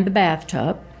and the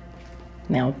bathtub.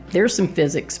 Now, there's some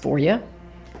physics for you.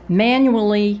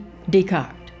 Manually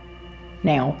decocked.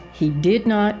 Now, he did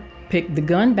not pick the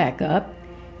gun back up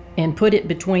and put it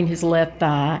between his left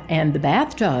thigh and the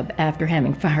bathtub after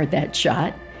having fired that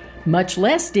shot, much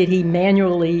less did he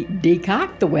manually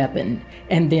decock the weapon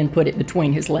and then put it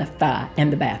between his left thigh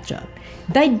and the bathtub.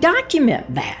 They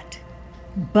document that,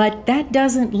 but that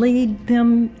doesn't lead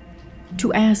them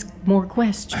to ask more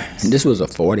questions. This was a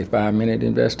 45-minute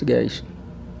investigation.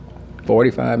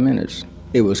 45 minutes.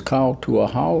 It was called to a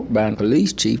halt by a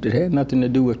police chief that had nothing to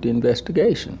do with the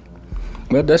investigation.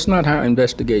 Well, that's not how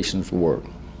investigations work.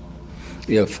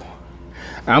 If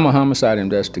I'm a homicide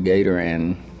investigator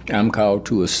and I'm called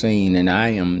to a scene and I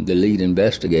am the lead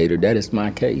investigator, that is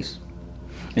my case.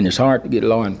 And it's hard to get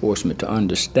law enforcement to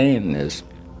understand this.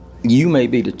 You may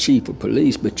be the chief of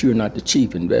police, but you're not the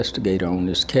chief investigator on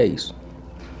this case.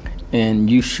 And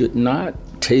you should not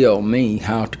tell me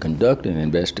how to conduct an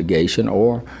investigation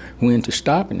or when to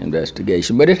stop an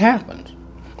investigation, but it happens.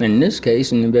 In this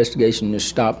case, an investigation is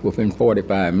stopped within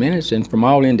 45 minutes, and from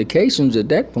all indications at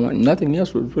that point, nothing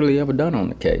else was really ever done on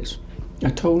the case. A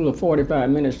total of 45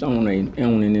 minutes on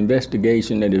an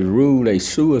investigation that is ruled a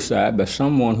suicide by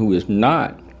someone who is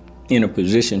not in a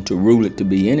position to rule it to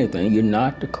be anything. You're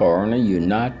not the coroner, you're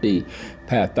not the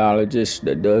pathologist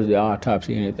that does the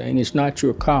autopsy or anything. It's not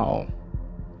your call.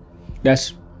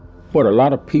 That's what a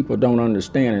lot of people don't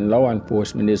understand in law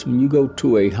enforcement is when you go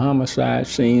to a homicide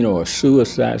scene or a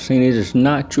suicide scene, it is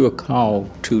not your call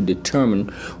to determine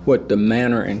what the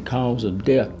manner and cause of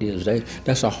death is.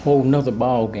 That's a whole nother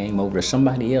ball game over there.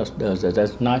 Somebody else does that.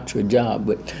 That's not your job.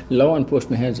 But law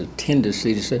enforcement has a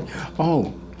tendency to say,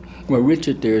 oh, well,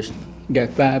 Richard there's got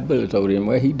 5 bullets over him.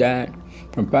 Well, he died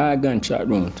from 5 gunshot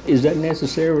wounds. Is that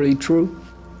necessarily true?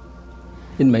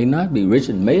 It may not be.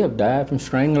 Richard may have died from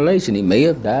strangulation. He may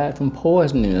have died from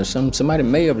poisoning or somebody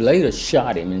may have later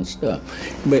shot him and stuff.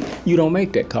 But you don't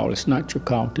make that call. It's not your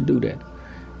call to do that.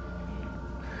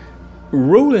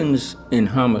 Rulings in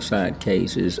homicide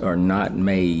cases are not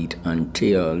made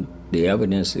until the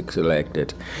evidence is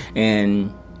collected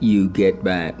and you get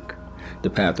back the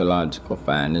pathological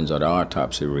findings or the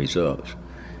autopsy results.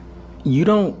 You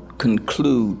don't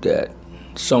conclude that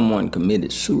someone committed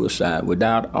suicide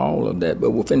without all of that,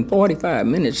 but within 45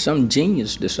 minutes, some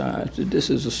genius decides that this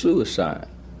is a suicide.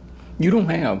 You don't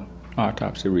have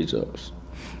autopsy results.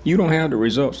 You don't have the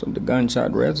results of the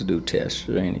gunshot residue test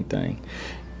or anything.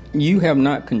 You have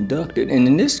not conducted, and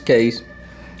in this case,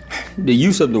 the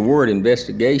use of the word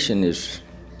investigation is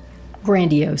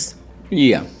grandiose.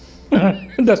 Yeah,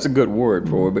 that's a good word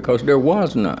for it because there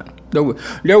was none. There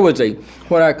was a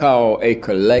what I call a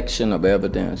collection of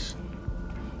evidence.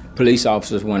 Police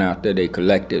officers went out there, they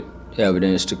collected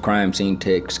evidence. The crime scene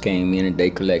techs came in and they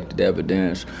collected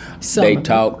evidence. They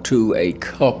talked to a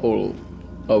couple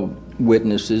of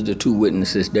witnesses, the 2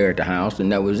 witnesses there at the house,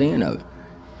 and that was the end of it.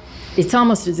 It's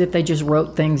almost as if they just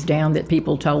wrote things down that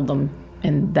people told them,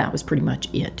 and that was pretty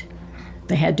much it.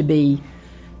 They had to be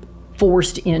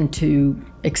forced into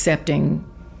accepting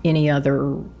any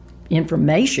other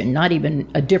information, not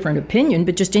even a different opinion,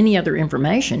 but just any other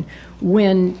information,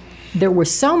 when there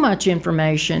was so much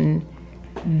information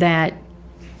that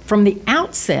from the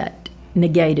outset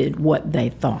negated what they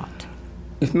thought.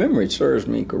 If memory serves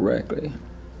me correctly,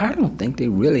 I don't think they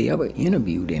really ever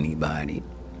interviewed anybody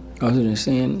other than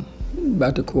saying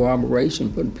about the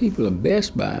corroboration for the people of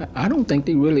Best Buy. I don't think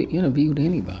they really interviewed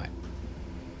anybody.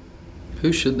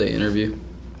 Who should they interview?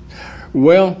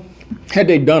 Well, had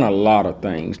they done a lot of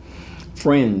things.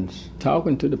 Friends,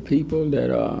 talking to the people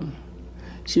that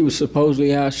she was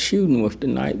supposedly out shooting with the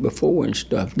night before and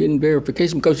stuff, getting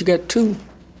verification, because you got 2.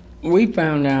 We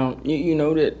found out, you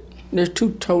know, that there's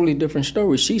 2 totally different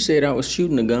stories. She said I was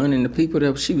shooting a gun, and the people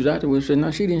that she was out there with said,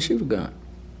 no, she didn't shoot a gun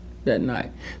that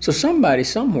night. So somebody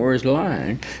somewhere is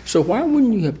lying. So why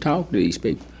wouldn't you have talked to these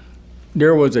people?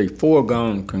 There was a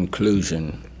foregone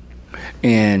conclusion,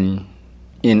 and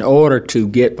in order to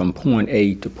get from point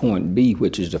A to point B,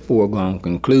 which is the foregone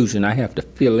conclusion, I have to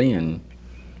fill in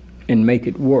and make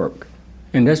it work.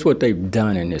 And that's what they've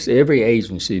done in this. Every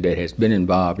agency that has been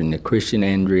involved in the Christian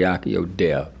Andreacchio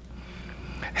death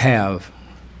have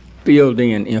filled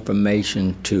in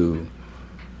information to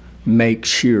make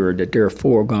sure that their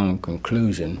foregone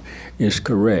conclusion is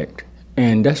correct.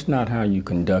 And that's not how you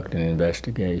conduct an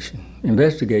investigation.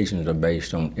 Investigations are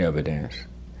based on evidence,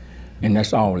 and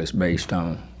that's all it's based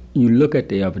on. You look at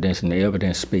the evidence, and the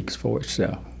evidence speaks for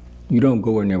itself. You don't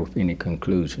go in there with any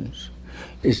conclusions.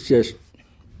 It's just,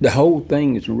 the whole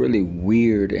thing is really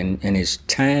weird, and as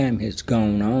time has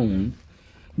gone on,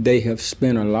 they have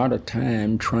spent a lot of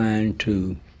time trying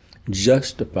to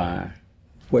justify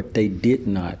what they did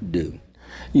not do.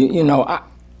 You know,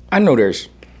 I know there's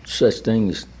such thing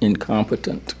as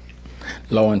incompetent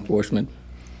law enforcement.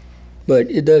 But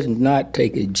it does not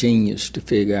take a genius to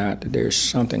figure out that there's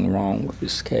something wrong with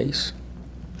this case.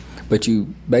 But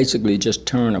you basically just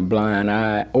turn a blind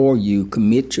eye, or you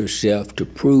commit yourself to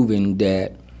proving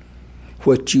that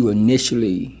what you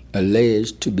initially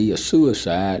alleged to be a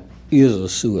suicide is a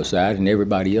suicide, and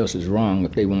everybody else is wrong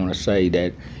if they want to say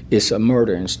that it's a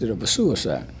murder instead of a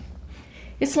suicide.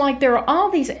 It's like there are all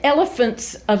these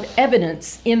elephants of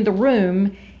evidence in the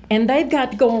room, and they've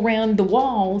got to go around the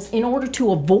walls in order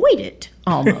to avoid it,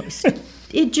 almost.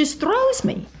 It just throws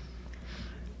me.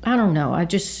 I don't know. I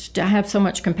have so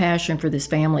much compassion for this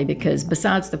family, because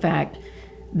besides the fact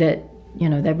that,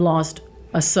 they've lost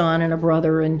a son and a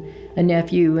brother and a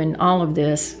nephew and all of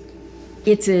this,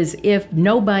 it's as if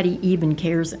nobody even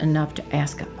cares enough to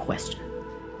ask a question.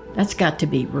 That's got to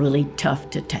be really tough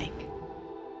to take.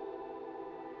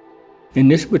 In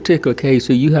this particular case,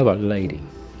 so you have a lady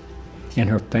and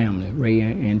her family, Ray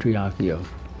Andriacchio,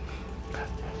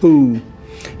 who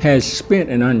has spent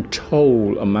an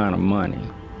untold amount of money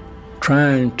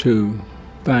trying to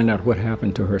find out what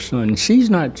happened to her son. And she's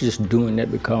not just doing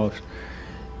that because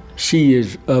she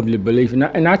is of the belief, and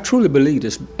I truly believe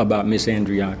this about Miss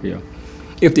Andriacchio.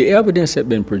 If the evidence had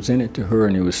been presented to her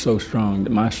and it was so strong that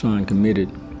my son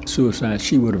committed suicide,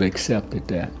 she would have accepted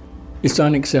that. It's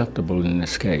unacceptable in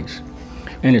this case.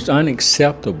 And it's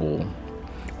unacceptable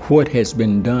what has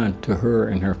been done to her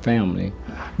and her family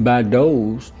by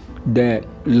those that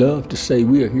love to say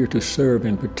we are here to serve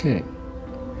and protect.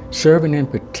 Serving and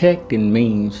protecting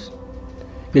means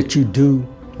that you do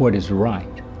what is right.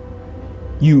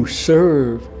 You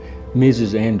serve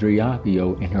Mrs.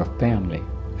 Andriacchio and her family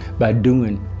by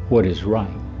doing what is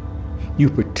right. You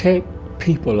protect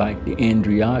people like the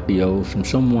Andriacchios from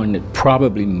someone that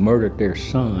probably murdered their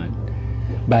son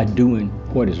by doing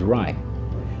what is right.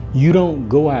 You don't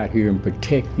go out here and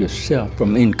protect yourself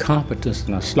from incompetence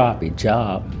and a sloppy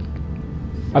job.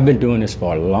 I've been doing this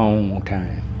for a long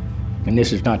time, and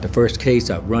this is not the first case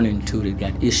I've run into that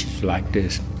got issues like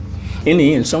this. In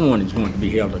the end, someone is going to be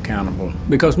held accountable,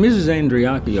 because Mrs.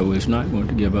 Andriacchio is not going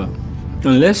to give up.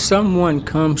 Unless someone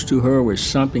comes to her with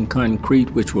something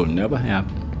concrete, which will never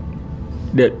happen,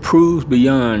 that proves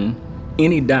beyond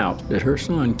any doubt that her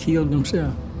son killed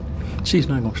himself, she's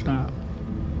not going to stop.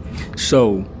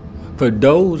 So, for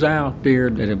those out there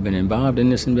that have been involved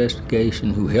in this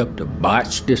investigation, who helped to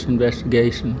botch this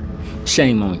investigation,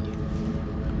 shame on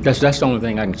you. That's the only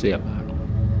thing I can say about it.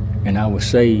 And I would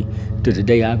say to the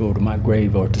day I go to my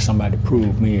grave, or to somebody to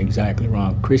prove me exactly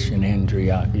wrong, Christian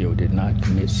Andriacchio did not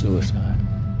commit suicide.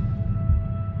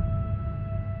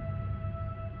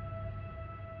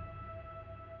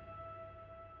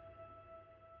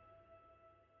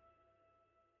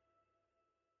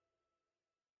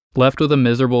 Left with a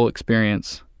miserable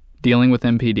experience, dealing with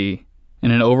MPD,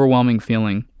 and an overwhelming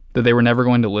feeling that they were never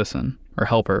going to listen or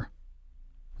help her,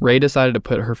 Ray decided to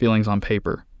put her feelings on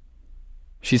paper.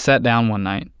 She sat down one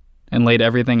night and laid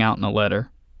everything out in a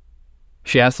letter.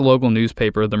 She asked the local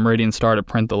newspaper, the Meridian Star, to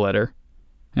print the letter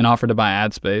and offered to buy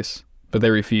ad space, but they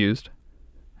refused.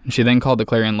 And she then called the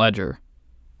Clarion Ledger,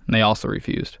 and they also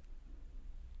refused.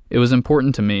 It was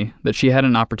important to me that she had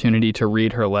an opportunity to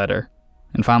read her letter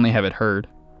and finally have it heard.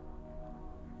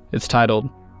 It's titled,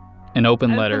 An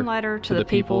Open Letter to the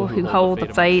people who hold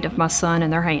the fate of my son in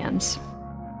their hands.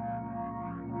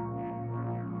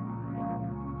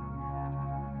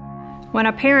 When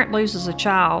a parent loses a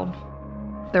child,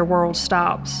 their world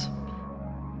stops.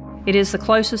 It is the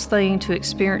closest thing to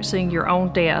experiencing your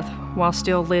own death while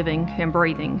still living and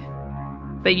breathing.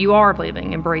 But you are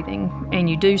living and breathing, and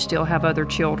you do still have other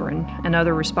children and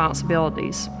other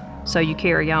responsibilities, so you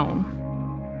carry on.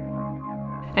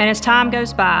 And as time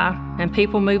goes by and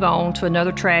people move on to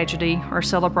another tragedy or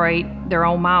celebrate their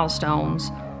own milestones,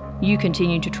 you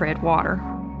continue to tread water.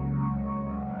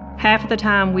 Half of the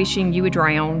time wishing you would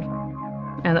drown,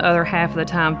 and the other half of the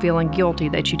time feeling guilty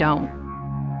that you don't.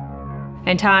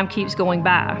 And time keeps going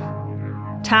by.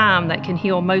 Time that can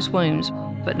heal most wounds,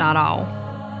 but not all.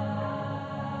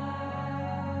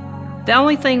 The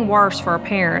only thing worse for a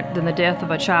parent than the death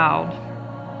of a child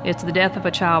is the death of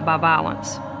a child by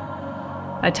violence.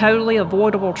 A totally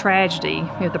avoidable tragedy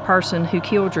if the person who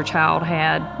killed your child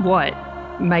had,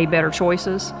 made better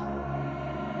choices.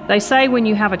 They say when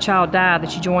you have a child die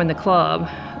that you join the club,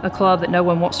 a club that no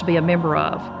one wants to be a member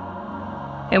of.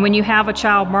 And when you have a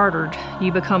child murdered,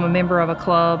 you become a member of a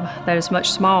club that is much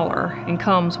smaller and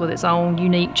comes with its own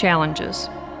unique challenges.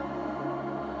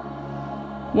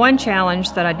 One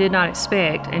challenge that I did not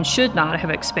expect and should not have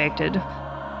expected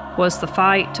was the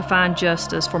fight to find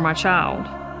justice for my child.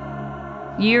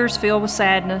 Years filled with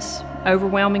sadness,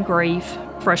 overwhelming grief,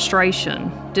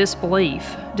 frustration,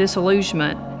 disbelief,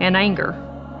 disillusionment, and anger.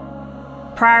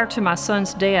 Prior to my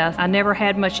son's death, I never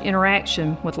had much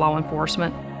interaction with law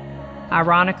enforcement.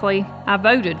 Ironically, I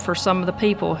voted for some of the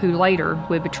people who later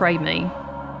would betray me.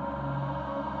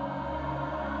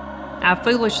 I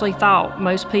foolishly thought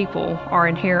most people are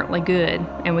inherently good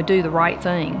and would do the right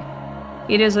thing.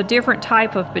 It is a different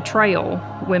type of betrayal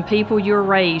when people you were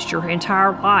raised your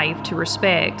entire life to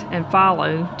respect and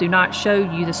follow do not show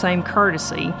you the same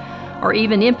courtesy or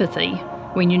even empathy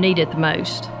when you need it the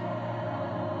most.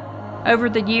 Over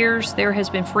the years, there has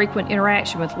been frequent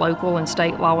interaction with local and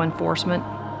state law enforcement.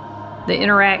 The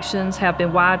interactions have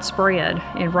been widespread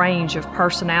and range of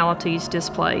personalities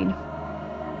displayed.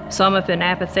 Some have been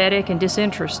apathetic and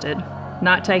disinterested,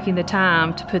 not taking the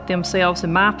time to put themselves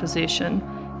in my position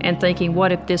and thinking,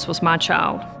 what if this was my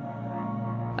child?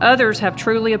 Others have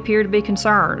truly appeared to be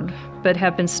concerned, but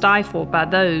have been stifled by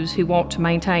those who want to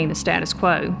maintain the status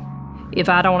quo. If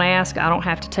I don't ask, I don't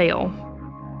have to tell.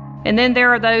 And then there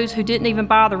are those who didn't even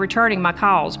bother returning my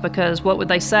calls because what would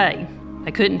they say?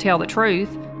 They couldn't tell the truth.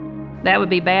 That would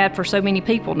be bad for so many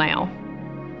people now.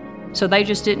 So they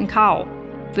just didn't call,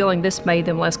 feeling this made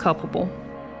them less culpable.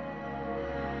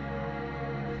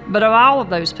 But of all of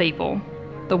those people,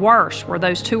 the worst were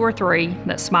those 2 or 3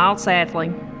 that smiled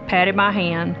sadly, patted my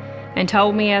hand, and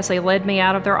told me as they led me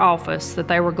out of their office that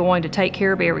they were going to take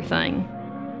care of everything.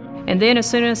 And then as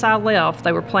soon as I left,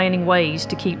 they were planning ways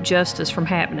to keep justice from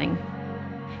happening.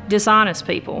 Dishonest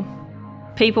people,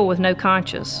 people with no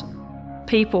conscience,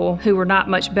 people who were not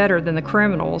much better than the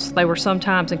criminals they were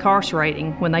sometimes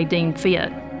incarcerating when they deemed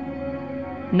fit.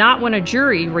 Not when a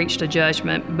jury reached a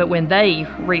judgment, but when they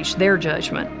reached their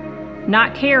judgment.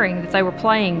 Not caring that they were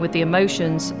playing with the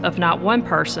emotions of not one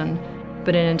person,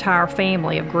 but an entire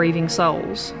family of grieving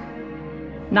souls.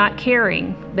 Not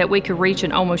caring that we could reach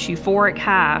an almost euphoric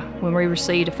high when we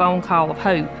received a phone call of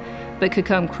hope, but could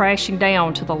come crashing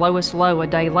down to the lowest low a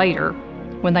day later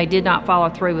when they did not follow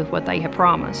through with what they had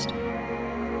promised.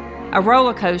 A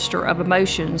roller coaster of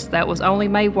emotions that was only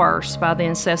made worse by the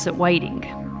incessant waiting,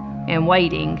 and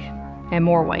waiting, and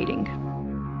more waiting.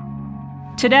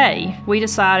 Today, we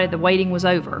decided the waiting was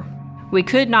over. We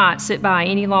could not sit by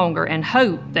any longer and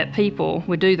hope that people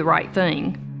would do the right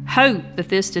thing. Hope that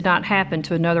this did not happen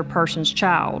to another person's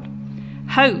child.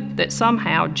 Hope that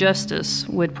somehow justice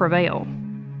would prevail.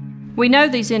 We know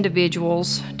these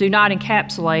individuals do not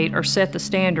encapsulate or set the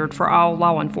standard for all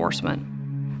law enforcement.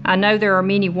 I know there are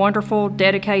many wonderful,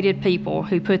 dedicated people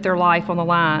who put their life on the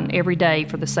line every day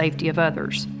for the safety of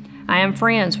others. I am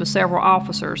friends with several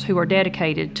officers who are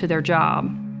dedicated to their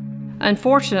job.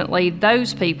 Unfortunately,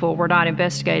 those people were not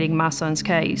investigating my son's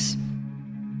case.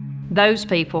 Those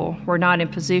people were not in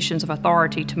positions of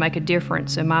authority to make a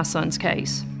difference in my son's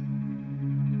case.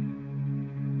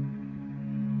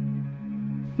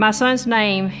 My son's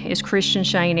name is Christian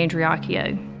Shane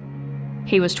Andriacchio.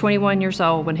 He was 21 years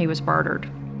old when he was murdered.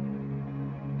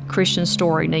 Christian's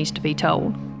story needs to be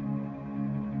told.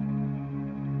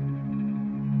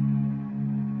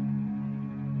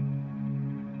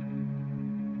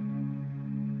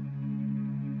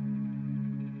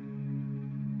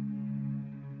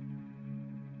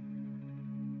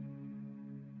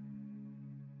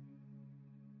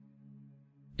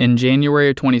 In January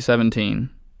of 2017,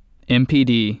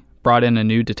 MPD brought in a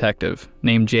new detective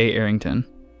named Jay Arrington.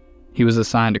 He was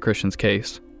assigned to Christian's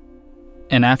case.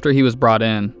 And after he was brought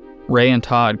in, Ray and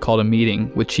Todd called a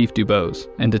meeting with Chief Dubose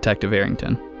and Detective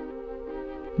Arrington.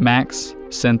 Max,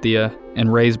 Cynthia,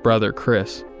 and Ray's brother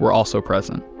Chris were also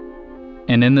present.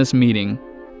 And in this meeting,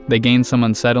 they gained some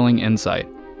unsettling insight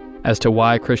as to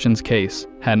why Christian's case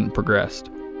hadn't progressed.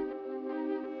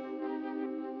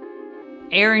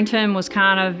 Arrington was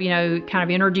kind of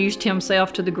introduced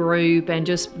himself to the group and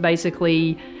just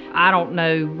basically, I don't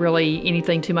know really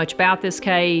anything too much about this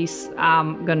case.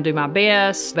 I'm going to do my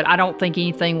best, but I don't think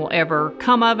anything will ever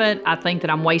come of it. I think that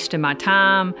I'm wasting my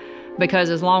time because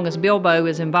as long as Bilbo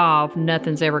is involved,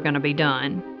 nothing's ever going to be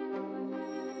done.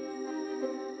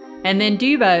 And then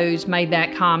Dubose made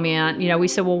that comment, we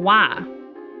said, well, why?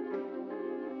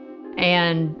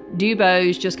 And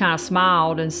Dubose just kind of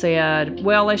smiled and said,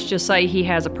 well, let's just say he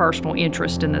has a personal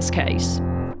interest in this case.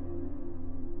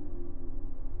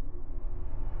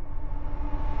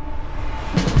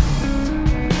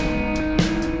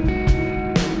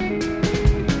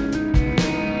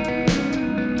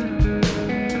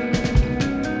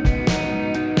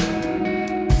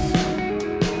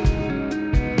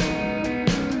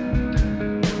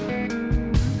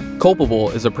 Culpable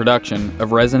is a production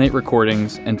of Resonate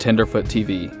Recordings and Tenderfoot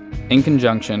TV, in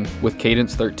conjunction with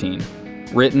Cadence 13.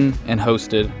 written and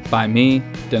hosted by me,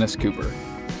 Dennis Cooper.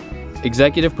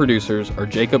 Executive producers are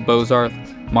Jacob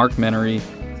Bozarth, Mark Menery,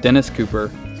 Dennis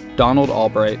Cooper, Donald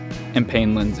Albright, and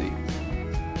Payne Lindsay.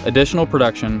 Additional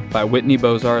production by Whitney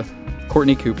Bozarth,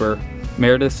 Courtney Cooper,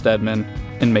 Meredith Stedman,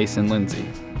 and Mason Lindsay.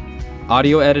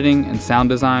 Audio editing and sound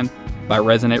design by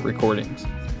Resonate Recordings.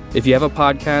 If you have a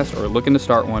podcast or are looking to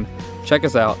start one, check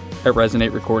us out at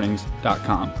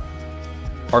resonaterecordings.com.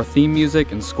 Our theme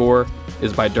music and score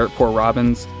is by Dirt Poor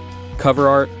Robbins, cover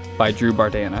art by Drew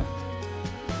Bardana.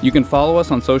 You can follow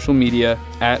us on social media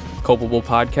at Culpable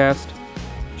Podcast.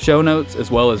 Show notes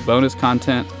as well as bonus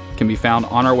content can be found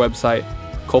on our website,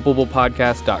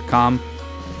 culpablepodcast.com.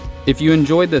 If you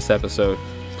enjoyed this episode,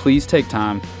 please take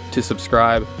time to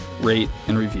subscribe, rate,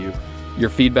 and review. Your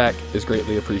feedback is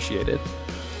greatly appreciated.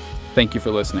 Thank you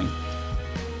for listening.